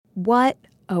What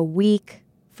a week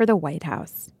for the White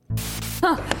House.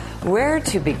 Where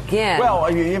to begin?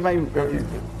 Well,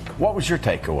 what was your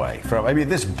takeaway from,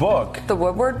 this book? The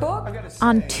Woodward book?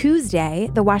 On Tuesday,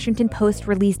 the Washington Post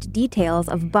released details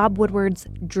of Bob Woodward's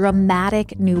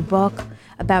dramatic new book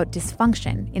about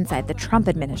dysfunction inside the Trump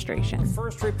administration.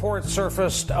 First reports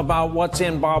surfaced about what's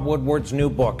in Bob Woodward's new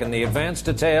book, and the advanced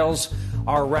details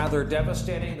are rather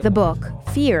devastating. The book,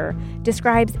 Fear,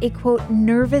 describes a, quote,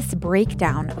 nervous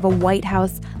breakdown of a White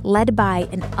House led by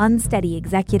an unsteady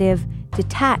executive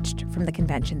detached from the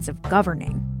conventions of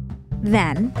governing.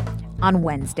 Then, on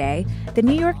Wednesday, the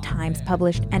New York Times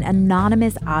published an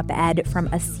anonymous op-ed from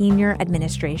a senior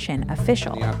administration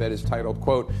official. The op-ed is titled,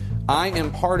 quote, "I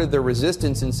am part of the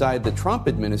resistance inside the Trump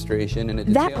administration." And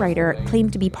that writer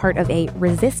claimed to be part of a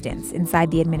resistance inside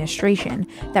the administration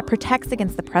that protects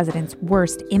against the president's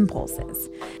worst impulses.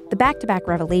 The back-to-back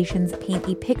revelations paint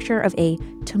a picture of a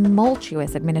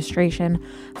tumultuous administration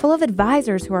full of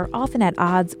advisors who are often at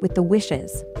odds with the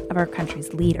wishes of our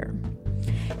country's leader.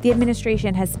 The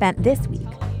administration has spent this week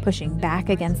pushing back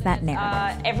against that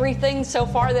narrative. Everything so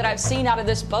far that I've seen out of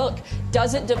this book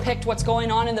doesn't depict what's going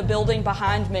on in the building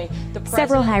behind me.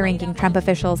 Several high-ranking Trump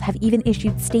officials have even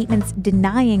issued statements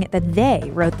denying that they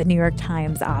wrote the New York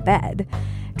Times op-ed.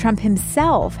 Trump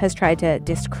himself has tried to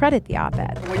discredit the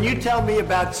op-ed. When you tell me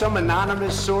about some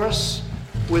anonymous source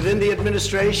within the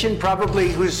administration, probably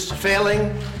who's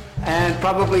failing and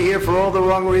probably here for all the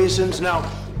wrong reasons, no.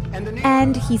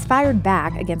 And he's fired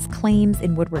back against claims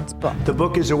in Woodward's book. The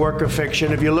book is a work of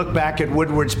fiction. If you look back at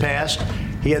Woodward's past,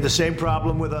 he had the same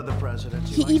problem with other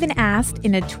presidents. He even asked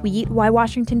in a tweet why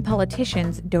Washington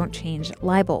politicians don't change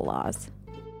libel laws.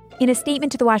 In a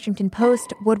statement to the Washington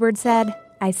Post, Woodward said,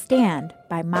 "I stand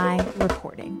by my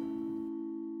reporting."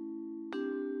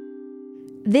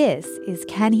 This is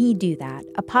Can He Do That?,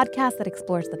 a podcast that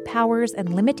explores the powers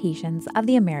and limitations of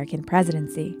the American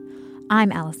presidency.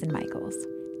 I'm Allison Michaels.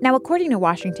 Now, according to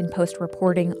Washington Post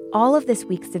reporting, all of this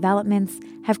week's developments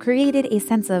have created a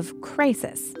sense of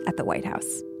crisis at the White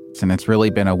House. And it's really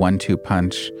been a 1-2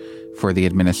 punch for the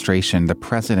administration. The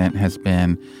president has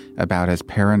been about as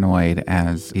paranoid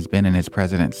as he's been in his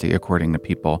presidency, according to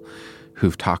people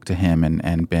who've talked to him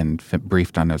and been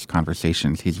briefed on those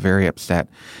conversations. He's very upset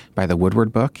by the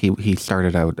Woodward book. He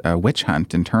started a witch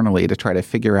hunt internally to try to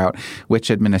figure out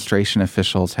which administration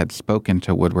officials had spoken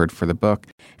to Woodward for the book.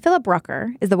 Philip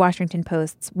Rucker is the Washington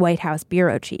Post's White House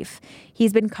bureau chief.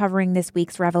 He's been covering this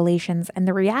week's revelations and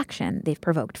the reaction they've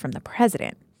provoked from the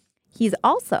president. He's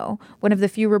also one of the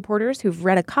few reporters who've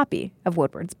read a copy of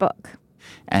Woodward's book.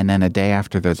 And then a day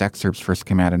after those excerpts first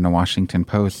came out in the Washington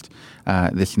Post,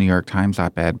 this New York Times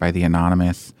op-ed by the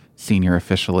anonymous senior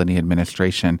official in the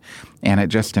administration, and it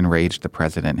just enraged the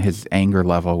president. His anger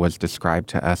level was described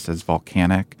to us as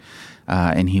volcanic,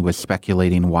 and he was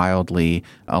speculating wildly,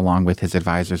 along with his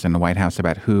advisors in the White House,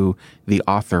 about who the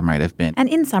author might have been. And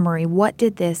in summary, what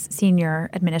did this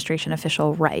senior administration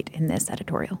official write in this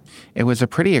editorial? It was a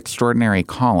pretty extraordinary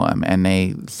column, and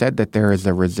they said that there is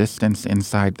a resistance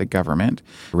inside the government,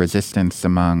 resistance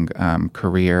among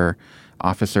career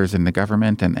officers in the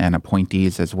government and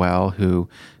appointees as well who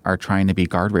are trying to be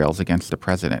guardrails against the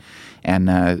president. And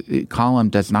the column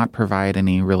does not provide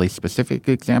any really specific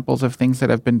examples of things that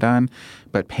have been done,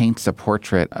 but paints a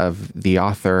portrait of the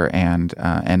author and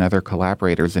other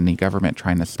collaborators in the government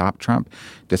trying to stop Trump,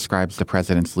 describes the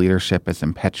president's leadership as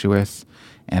impetuous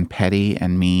and petty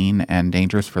and mean and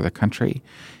dangerous for the country.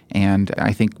 And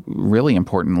I think really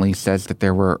importantly says that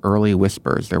there were early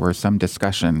whispers. There were some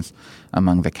discussions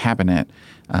among the cabinet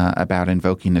about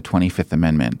invoking the 25th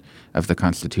Amendment of the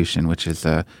Constitution, which is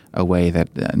a way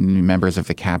that members of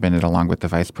the cabinet, along with the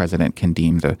vice president, can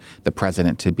deem the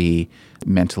president to be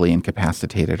mentally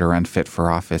incapacitated or unfit for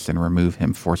office and remove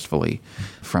him forcefully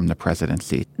from the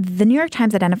presidency. The New York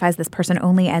Times identifies this person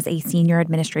only as a senior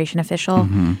administration official.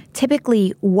 Mm-hmm.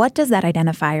 Typically, what does that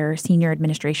identifier, senior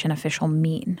administration official,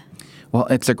 mean? Well,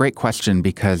 it's a great question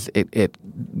because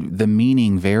the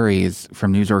meaning varies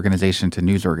from news organization to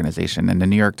news organization. And the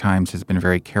New York Times has been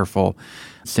very careful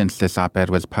since this op-ed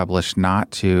was published not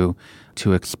to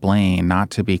explain,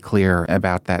 not to be clear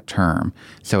about that term.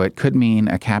 So it could mean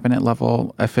a cabinet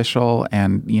level official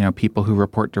and, people who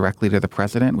report directly to the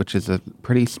president, which is a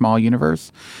pretty small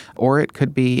universe, or it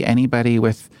could be anybody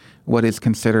with what is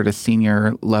considered a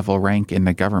senior level rank in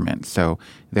the government. So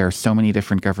there are so many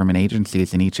different government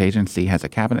agencies, and each agency has a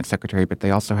cabinet secretary, but they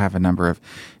also have a number of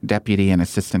deputy and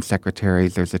assistant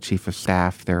secretaries. There's a chief of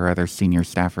staff. There are other senior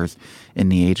staffers in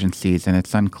the agencies, and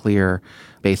it's unclear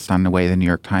based on the way the New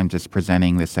York Times is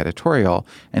presenting this editorial,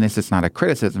 and this is not a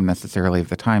criticism necessarily of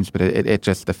the Times, but it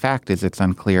just, the fact is it's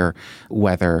unclear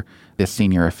whether this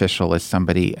senior official is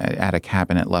somebody at a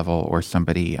cabinet level or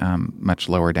somebody much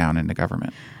lower down in the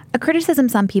government. A criticism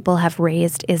some people have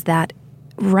raised is that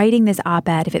writing this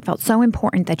op-ed, if it felt so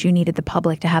important that you needed the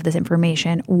public to have this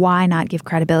information, why not give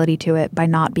credibility to it by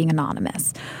not being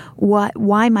anonymous?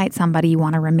 Why might somebody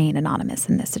want to remain anonymous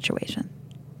in this situation?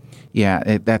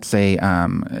 Yeah, that's an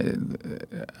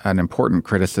important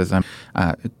criticism.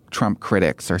 Trump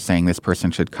critics are saying this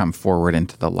person should come forward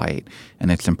into the light,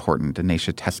 and it's important, and they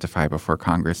should testify before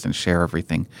Congress and share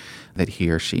everything that he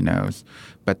or she knows.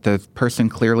 But the person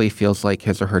clearly feels like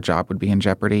his or her job would be in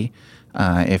jeopardy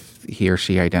if he or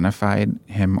she identified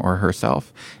him or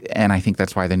herself. And I think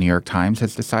that's why the New York Times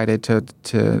has decided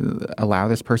to allow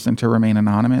this person to remain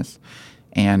anonymous.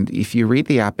 And if you read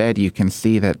the op-ed, you can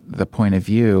see that the point of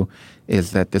view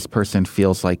is that this person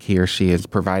feels like he or she is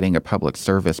providing a public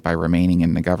service by remaining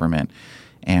in the government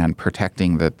and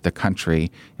protecting the country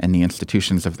and the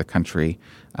institutions of the country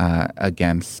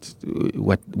against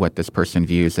what this person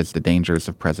views as the dangers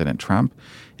of President Trump.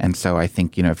 And so I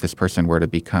think, if this person were to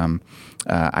become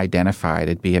identified,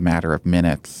 it'd be a matter of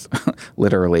minutes,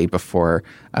 literally, before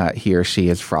he or she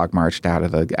is frog marched out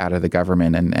of the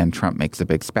government, and Trump makes a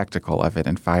big spectacle of it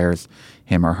and fires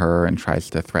him or her and tries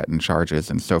to threaten charges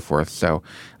and so forth. So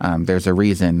there's a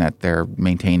reason that they're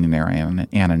maintaining their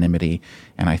anonymity,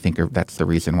 and I think that's the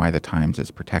reason why the Times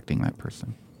is protecting that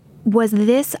person. Was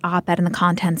this op-ed and the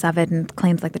contents of it and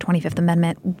claims like the 25th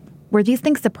Amendment, were these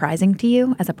things surprising to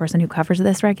you as a person who covers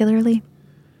this regularly?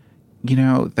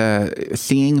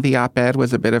 Seeing the op-ed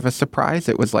was a bit of a surprise.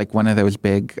 It was like one of those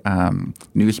big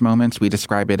news moments. We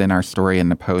describe it in our story in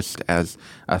the Post as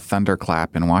a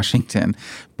thunderclap in Washington.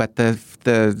 But the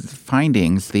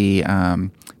findings, the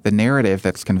narrative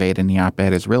that's conveyed in the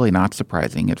op-ed is really not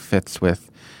surprising. It fits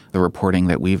with the reporting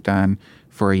that we've done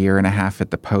for a year and a half at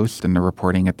the Post and the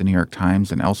reporting at the New York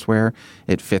Times and elsewhere.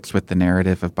 It fits with the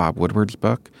narrative of Bob Woodward's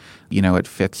book. It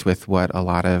fits with what a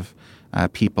lot of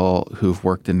people who've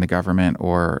worked in the government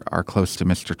or are close to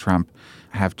Mr. Trump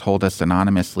have told us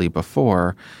anonymously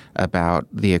before about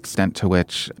the extent to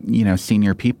which,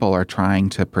 senior people are trying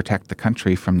to protect the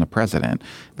country from the president.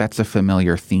 That's a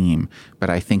familiar theme, but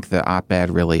I think the op-ed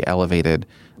really elevated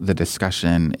the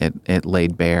discussion. It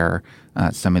laid bare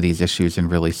some of these issues in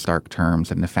really stark terms,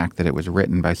 and the fact that it was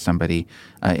written by somebody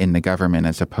in the government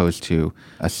as opposed to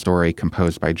a story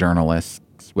composed by journalists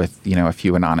with, a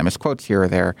few anonymous quotes here or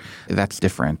there, that's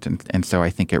different. And so I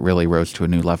think it really rose to a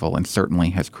new level and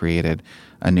certainly has created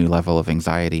a new level of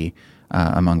anxiety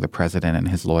among the president and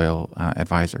his loyal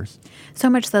advisors. So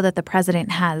much so that the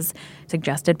president has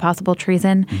suggested possible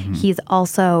treason. Mm-hmm. He's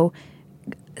also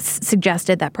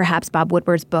suggested that perhaps Bob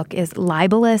Woodward's book is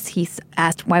libelous. He's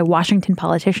asked why Washington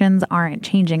politicians aren't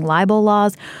changing libel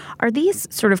laws. Are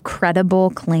these sort of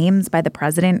credible claims by the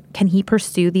president? Can he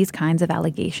pursue these kinds of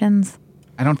allegations?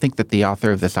 I don't think that the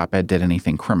author of this op-ed did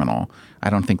anything criminal. I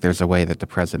don't think there's a way that the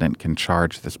president can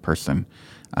charge this person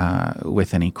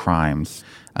with any crimes.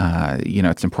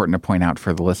 It's important to point out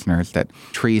for the listeners that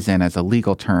treason as a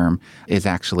legal term is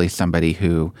actually somebody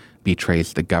who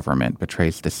betrays the government,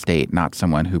 betrays the state, not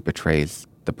someone who betrays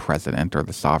the president or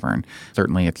the sovereign.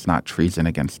 Certainly it's not treason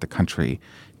against the country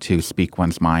to speak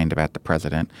one's mind about the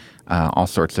president. All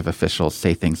sorts of officials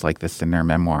say things like this in their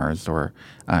memoirs or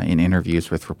in interviews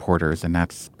with reporters, and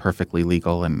that's perfectly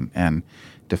legal and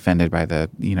defended by the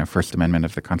First Amendment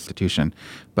of the Constitution.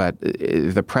 But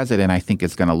the president, I think,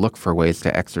 is going to look for ways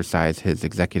to exercise his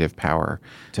executive power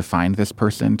to find this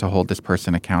person, to hold this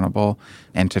person accountable,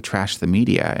 and to trash the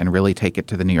media and really take it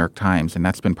to the New York Times. And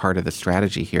that's been part of the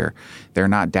strategy here. They're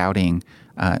not doubting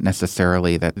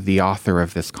necessarily that the author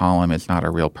of this column is not a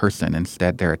real person.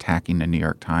 Instead, they're attacking the New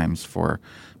York Times for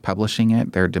publishing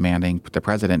it. The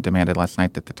president demanded last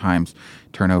night that the Times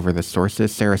turn over the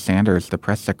sources. Sarah Sanders, the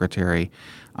press secretary,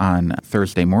 on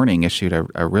Thursday morning issued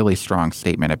a really strong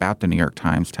statement about the New York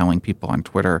Times, telling people on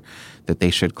Twitter that they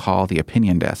should call the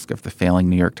opinion desk of the failing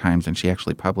New York Times, and she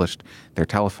actually published their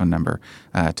telephone number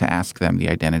to ask them the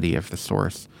identity of the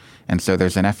source. And so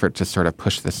there's an effort to sort of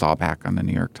push this all back on the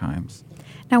New York Times.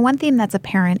 Now, one theme that's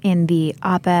apparent in the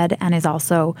op-ed and is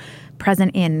also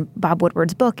present in Bob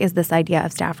Woodward's book is this idea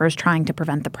of staffers trying to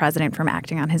prevent the president from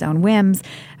acting on his own whims,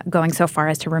 going so far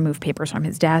as to remove papers from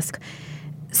his desk.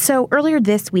 So earlier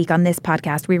this week on this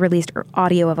podcast, we released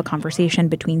audio of a conversation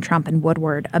between Trump and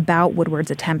Woodward about Woodward's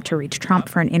attempt to reach Trump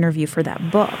for an interview for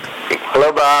that book.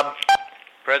 Hello, Bob.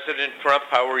 President Trump,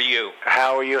 how are you?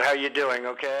 How are you? How are you doing?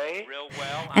 Okay? Real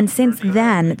well. And since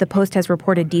then, the Post has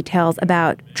reported details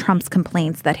about Trump's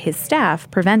complaints that his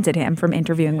staff prevented him from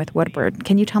interviewing with Woodward.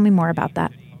 Can you tell me more about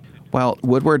that? Well,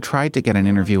 Woodward tried to get an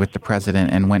interview with the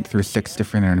president and went through 6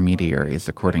 different intermediaries,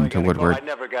 according to Woodward. I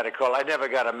never got a call. I never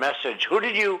got a message. Who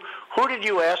did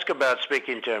you ask about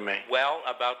speaking to me? Well,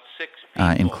 about 6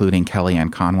 people. Including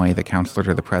Kellyanne Conway, the counselor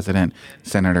to the president,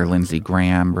 Senator Lindsey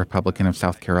Graham, Republican of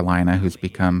South Carolina, who's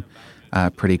become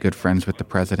pretty good friends with the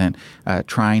president,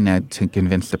 trying to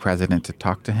convince the president to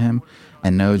talk to him.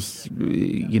 And those,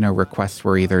 requests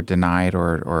were either denied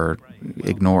or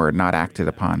ignored, not acted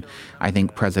upon. I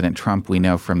think President Trump, we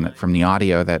know from the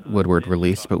audio that Woodward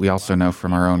released, but we also know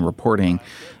from our own reporting,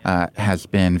 has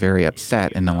been very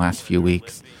upset in the last few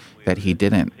weeks that he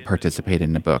didn't participate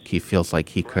in the book. He feels like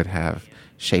he could have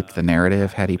shaped the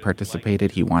narrative had he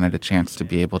participated. He wanted a chance to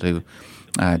be able to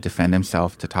defend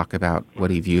himself, to talk about what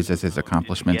he views as his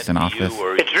accomplishments in office.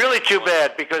 It's really too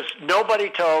bad because nobody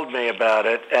told me about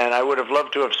it, and I would have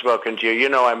loved to have spoken to you. You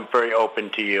know I'm very open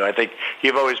to you. I think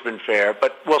you've always been fair,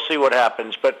 but we'll see what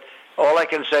happens. But all I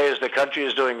can say is the country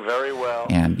is doing very well.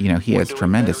 And, he has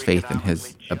tremendous faith in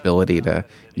his ability to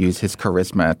use his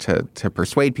charisma to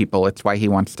persuade people. It's why he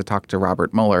wants to talk to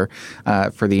Robert Mueller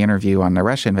for the interview on the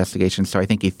Russia investigation. So I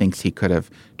think he thinks he could have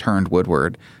turned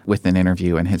Woodward with an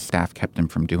interview, and his staff kept him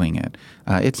from doing it.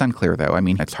 It's unclear, though. I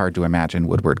mean, it's hard to imagine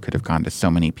Woodward could have gone to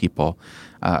so many people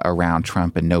around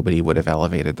Trump and nobody would have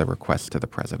elevated the request to the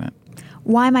president.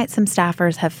 Why might some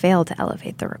staffers have failed to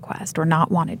elevate the request or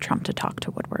not wanted Trump to talk to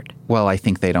Woodward? Well, I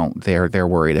think they're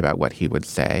worried about what he would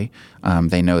say.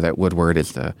 They know that Woodward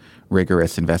is the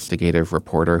rigorous investigative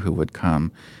reporter who would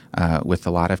come with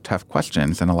a lot of tough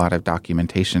questions and a lot of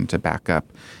documentation to back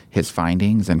up his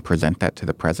findings and present that to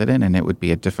the president, and it would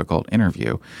be a difficult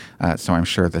interview. So I'm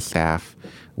sure the staff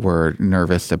were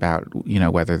nervous about,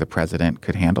 whether the president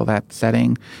could handle that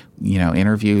setting.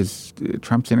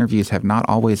 Trump's interviews have not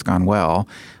always gone well.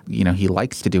 He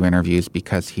likes to do interviews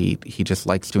because he just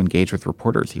likes to engage with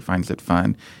reporters. He finds it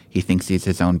fun. He thinks he's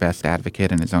his own best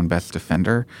advocate and his own best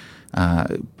defender.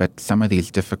 But some of these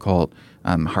difficult,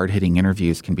 hard-hitting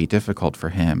interviews can be difficult for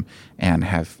him and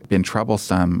have been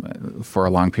troublesome for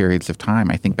long periods of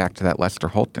time. I think back to that Lester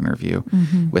Holt interview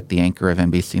with the anchor of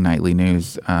NBC Nightly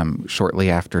News shortly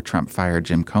after Trump fired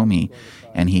Jim Comey,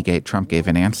 and Trump gave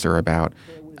an answer about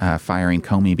firing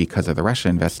Comey because of the Russia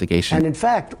investigation. And in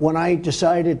fact, when I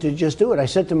decided to just do it, I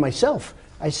said to myself,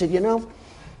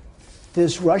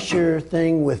 this Russia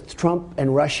thing with Trump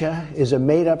and Russia is a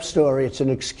made-up story. It's an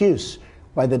excuse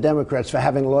by the Democrats for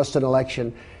having lost an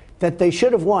election that they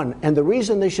should have won. And the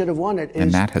reason they should have won it is...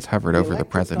 And that has hovered over the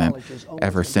president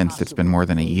ever since. It's been more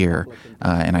than a year.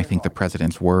 And I think the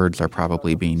president's words are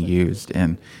probably being used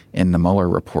in the Mueller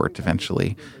report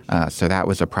eventually. So that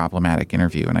was a problematic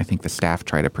interview. And I think the staff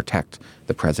try to protect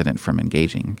the president from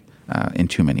engaging in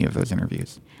too many of those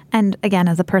interviews. And again,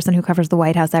 as a person who covers the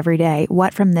White House every day,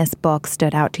 what from this book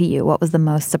stood out to you? What was the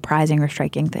most surprising or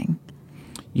striking thing?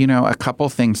 A couple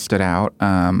things stood out.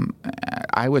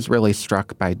 I was really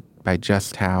struck by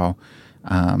just how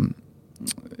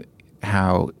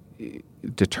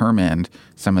determined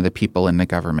some of the people in the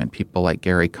government, people like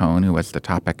Gary Cohn, who was the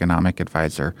top economic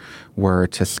advisor, were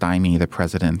to stymie the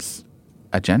president's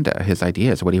agenda, his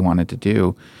ideas, what he wanted to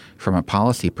do from a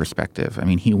policy perspective. I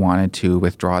mean, he wanted to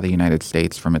withdraw the United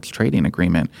States from its trading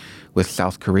agreement with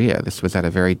South Korea. This was at a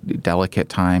very delicate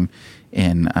time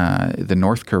in the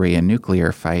North Korean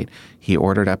nuclear fight. He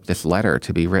ordered up this letter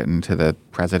to be written to the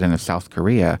president of South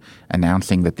Korea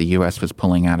announcing that the U.S. was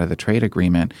pulling out of the trade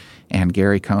agreement. And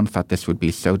Gary Cohn thought this would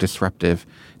be so disruptive,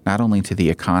 not only to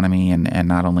the economy and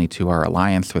not only to our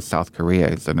alliance with South Korea.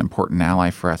 It's an important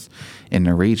ally for us in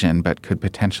the region, but could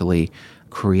potentially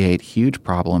create huge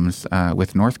problems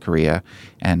with North Korea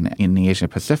and in the Asia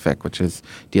Pacific, which is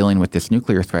dealing with this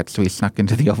nuclear threat. So he snuck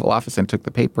into the Oval Office and took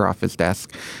the paper off his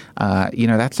desk.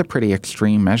 That's a pretty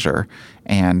extreme measure.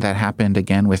 And that happened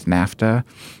again with NAFTA.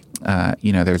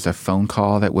 There's a phone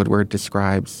call that Woodward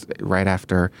describes right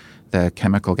after the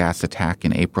chemical gas attack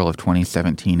in April of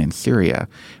 2017 in Syria,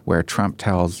 where Trump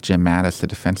tells Jim Mattis, the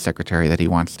defense secretary, that he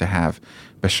wants to have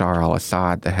Bashar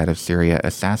al-Assad, the head of Syria,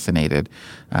 assassinated.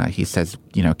 He says,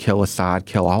 kill Assad,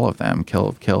 kill all of them,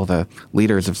 kill the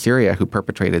leaders of Syria who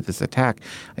perpetrated this attack.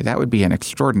 That would be an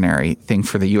extraordinary thing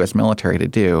for the U.S. military to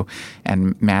do.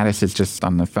 And Mattis is just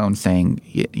on the phone saying,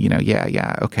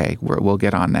 yeah, okay, we'll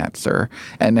get on that, sir.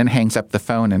 And then hangs up the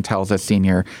phone and tells a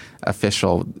senior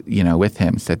official, with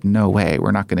him, said, no way,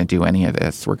 we're not going to do any of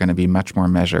this. We're going to be much more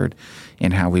measured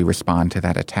in how we respond to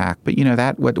that attack. But,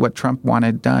 that what Trump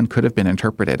wanted done could have been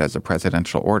interpreted as a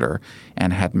presidential order.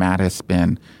 And had Mattis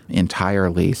been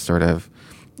entirely sort of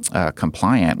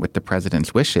compliant with the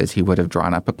president's wishes, he would have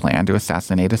drawn up a plan to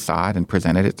assassinate Assad and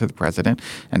presented it to the president.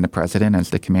 And the president, as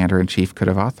the commander-in-chief, could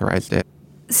have authorized it.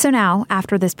 So now,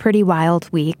 after this pretty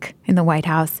wild week in the White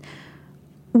House,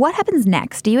 what happens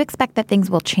next? Do you expect that things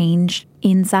will change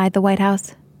inside the White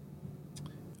House?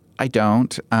 I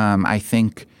don't. I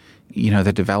think,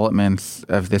 the developments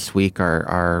of this week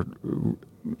are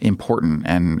important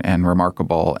and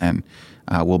remarkable and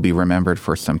will be remembered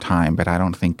for some time. But I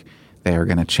don't think they are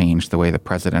going to change the way the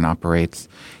president operates.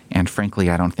 And frankly,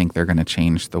 I don't think they're going to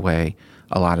change the way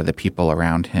a lot of the people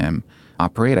around him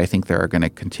operate. I think there are going to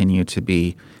continue to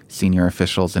be senior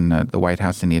officials in the White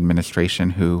House and the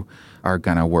administration who are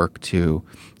going to work to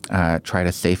try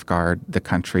to safeguard the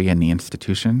country and the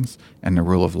institutions and the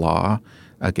rule of law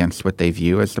against what they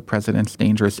view as the president's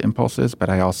dangerous impulses. But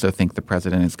I also think the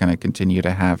president is going to continue to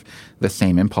have the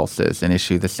same impulses and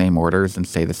issue the same orders and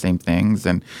say the same things.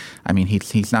 And I mean,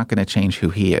 he's not going to change who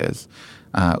he is.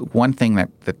 One thing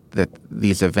that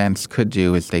these events could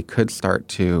do is they could start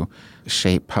to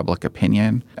shape public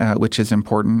opinion, which is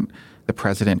important. The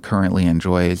president currently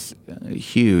enjoys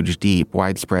huge, deep,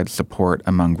 widespread support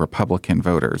among Republican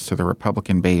voters. So the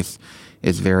Republican base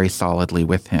is very solidly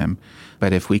with him.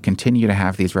 But if we continue to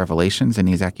have these revelations and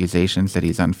these accusations that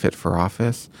he's unfit for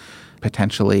office,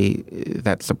 potentially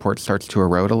that support starts to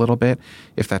erode a little bit.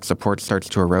 If that support starts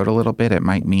to erode a little bit, it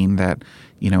might mean that,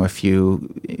 a few,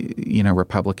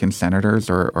 Republican senators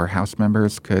or House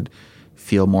members could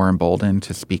feel more emboldened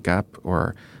to speak up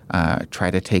or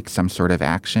try to take some sort of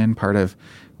action. Part of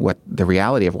what the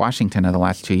reality of Washington in the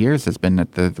last 2 years has been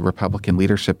that the Republican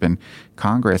leadership in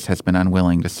Congress has been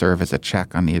unwilling to serve as a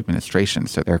check on the administration.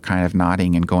 So they're kind of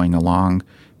nodding and going along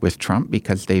with Trump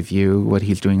because they view what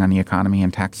he's doing on the economy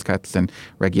and tax cuts and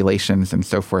regulations and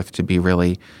so forth to be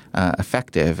really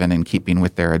effective and in keeping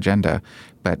with their agenda.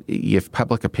 But if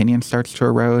public opinion starts to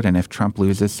erode and if Trump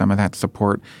loses some of that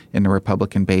support in the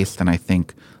Republican base, then I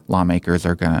think lawmakers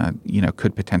are going to,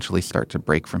 could potentially start to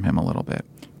break from him a little bit.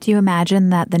 Do you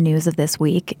imagine that the news of this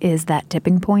week is that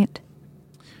tipping point?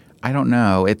 I don't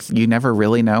know. You never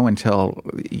really know until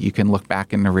you can look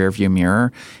back in the rearview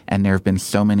mirror. And there have been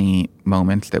so many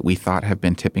moments that we thought have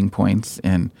been tipping points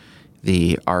in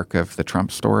the arc of the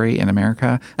Trump story in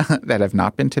America that have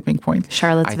not been tipping points.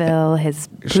 Charlottesville,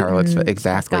 Charlottesville,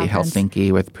 exactly.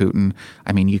 Helsinki with Putin.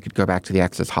 I mean, you could go back to the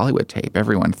Access Hollywood tape.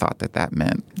 Everyone thought that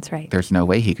meant that's right. There's no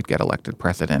way he could get elected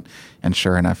president. And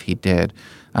sure enough, he did.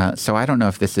 So I don't know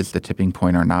if this is the tipping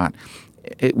point or not.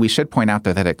 We should point out,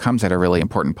 though, that it comes at a really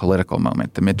important political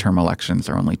moment. The midterm elections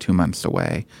are only 2 months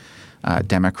away.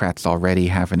 Democrats already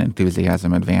have an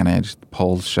enthusiasm advantage. The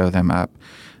polls show them up.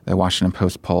 The Washington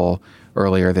Post poll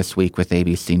earlier this week with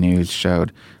ABC News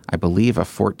showed, I believe, a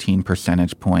 14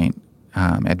 percentage point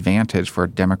advantage for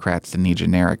Democrats in the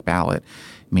generic ballot,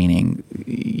 meaning,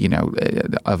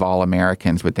 of all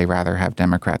Americans, would they rather have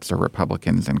Democrats or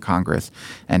Republicans in Congress?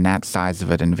 And that size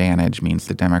of an advantage means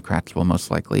the Democrats will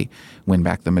most likely win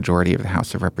back the majority of the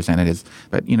House of Representatives.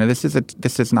 But,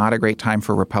 this is not a great time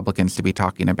for Republicans to be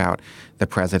talking about the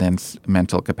president's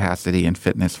mental capacity and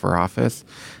fitness for office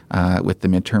with the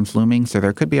midterms looming. So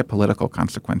there could be a political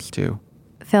consequence, too.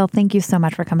 Phil, thank you so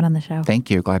much for coming on the show. Thank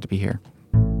you. Glad to be here.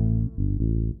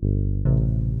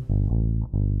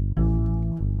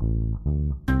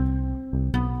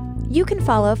 You can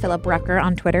follow Philip Rucker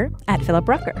on Twitter at Philip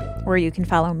Rucker, or you can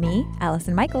follow me,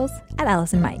 Allison Michaels, at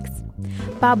Allison Mikes.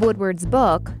 Bob Woodward's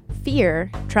book,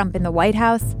 Fear, Trump in the White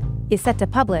House, is set to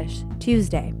publish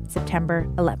Tuesday, September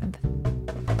 11th.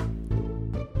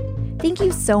 Thank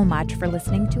you so much for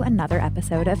listening to another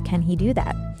episode of Can He Do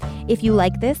That? If you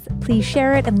like this, please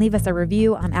share it and leave us a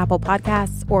review on Apple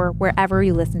Podcasts or wherever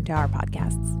you listen to our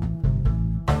podcasts.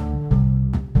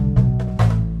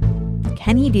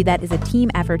 Can He Do That is a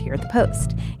team effort here at The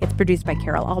Post. It's produced by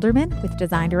Carol Alderman with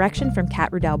design direction from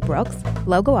Kat Rudell Brooks,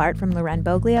 logo art from Loren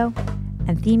Boglio,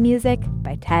 and theme music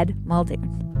by Ted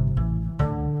Muldoon.